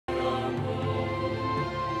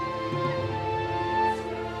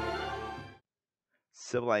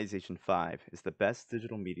Civilization 5 is the best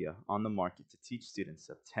digital media on the market to teach students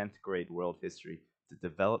of 10th grade world history the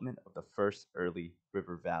development of the first early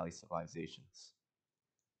river valley civilizations.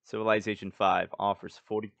 Civilization 5 offers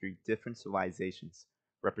 43 different civilizations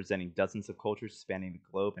representing dozens of cultures spanning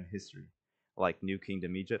the globe and history, like New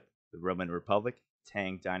Kingdom Egypt, the Roman Republic,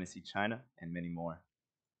 Tang Dynasty China, and many more.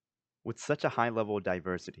 With such a high level of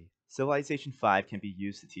diversity, Civilization 5 can be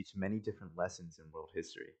used to teach many different lessons in world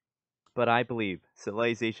history. But I believe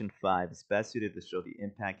Civilization 5 is best suited to show the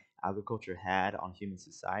impact agriculture had on human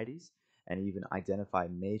societies and even identify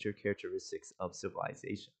major characteristics of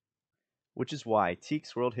civilization. Which is why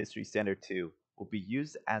Teak's World History Standard 2 will be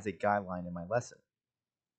used as a guideline in my lesson.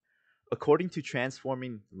 According to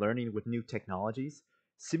Transforming Learning with New Technologies,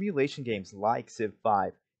 simulation games like Civ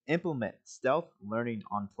 5 implement stealth learning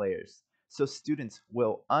on players, so students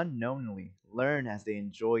will unknowingly learn as they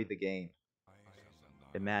enjoy the game.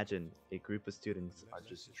 Imagine a group of students are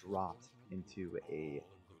just dropped into a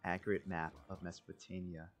accurate map of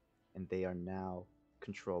Mesopotamia, and they are now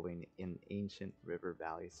controlling an ancient river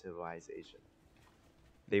valley civilization.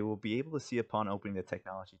 They will be able to see upon opening the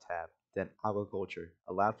technology tab that agriculture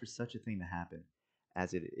allowed for such a thing to happen,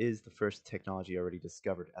 as it is the first technology already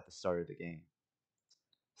discovered at the start of the game.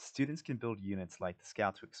 Students can build units like the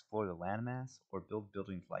Scout to explore the landmass, or build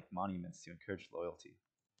buildings like monuments to encourage loyalty.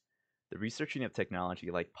 The researching of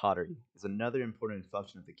technology like pottery is another important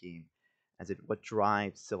function of the game, as it what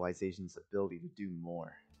drives civilization's ability to do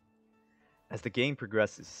more. As the game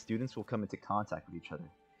progresses, students will come into contact with each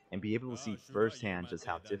other and be able to see firsthand just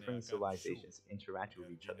how different civilizations interact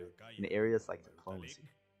with each other in areas like diplomacy.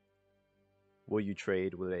 Will you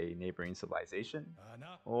trade with a neighboring civilization?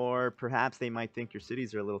 Or perhaps they might think your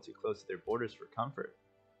cities are a little too close to their borders for comfort.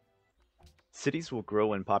 Cities will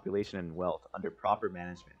grow in population and wealth under proper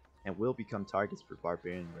management and will become targets for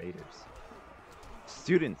barbarian raiders.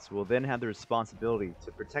 Students will then have the responsibility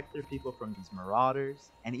to protect their people from these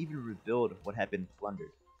marauders and even rebuild what had been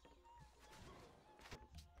plundered.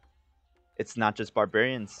 It's not just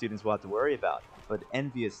barbarians students will have to worry about, but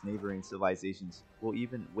envious neighboring civilizations will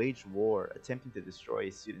even wage war attempting to destroy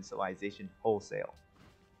a student civilization wholesale,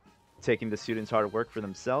 taking the students' hard work for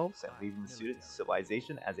themselves and leaving the students'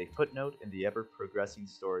 civilization as a footnote in the ever progressing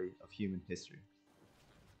story of human history.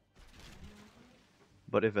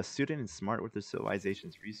 But if a student is smart with their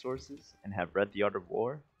civilization's resources and have read The Art of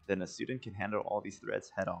War, then a student can handle all these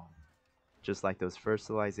threats head on, just like those first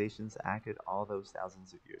civilizations acted all those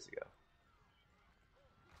thousands of years ago.